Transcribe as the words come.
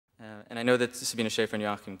And I know that Sabine Schäfer and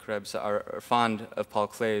Joachim Krebs are fond of Paul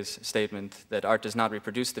Klee's statement that art does not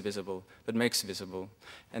reproduce the visible, but makes visible.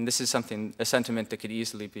 And this is a sentiment that could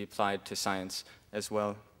easily be applied to science as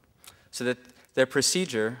well. So that their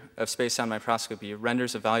procedure of space-sound microscopy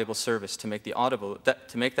renders a valuable service to make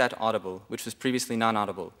that audible, which was previously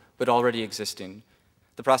non-audible, but already existing.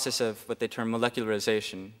 The process of what they term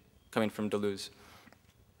molecularization, coming from Deleuze.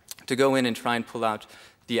 To go in and try and pull out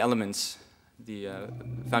the elements, the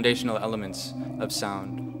foundational elements of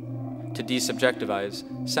sound, to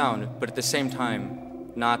desubjectivize sound, but at the same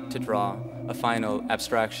time, not to draw a final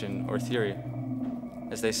abstraction or theory.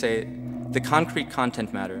 As they say, the concrete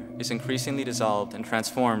content matter is increasingly dissolved and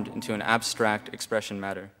transformed into an abstract expression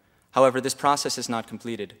matter. However, this process is not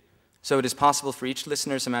completed, so it is possible for each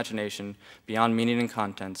listener's imagination, beyond meaning and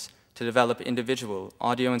contents, to develop individual,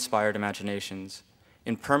 audio-inspired imaginations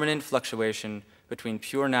in permanent fluctuation between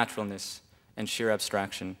pure naturalness and sheer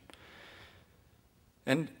abstraction.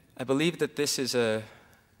 And I believe that this is a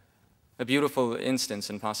beautiful instance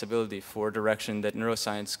and possibility for a direction that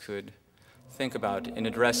neuroscience could think about in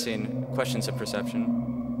addressing questions of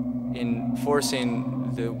perception, in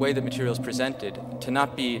forcing the way that material is presented to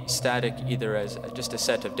not be static either as just a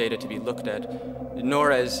set of data to be looked at,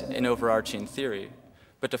 nor as an overarching theory,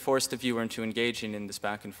 but to force the viewer into engaging in this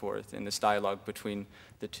back and forth, in this dialogue between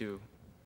the two.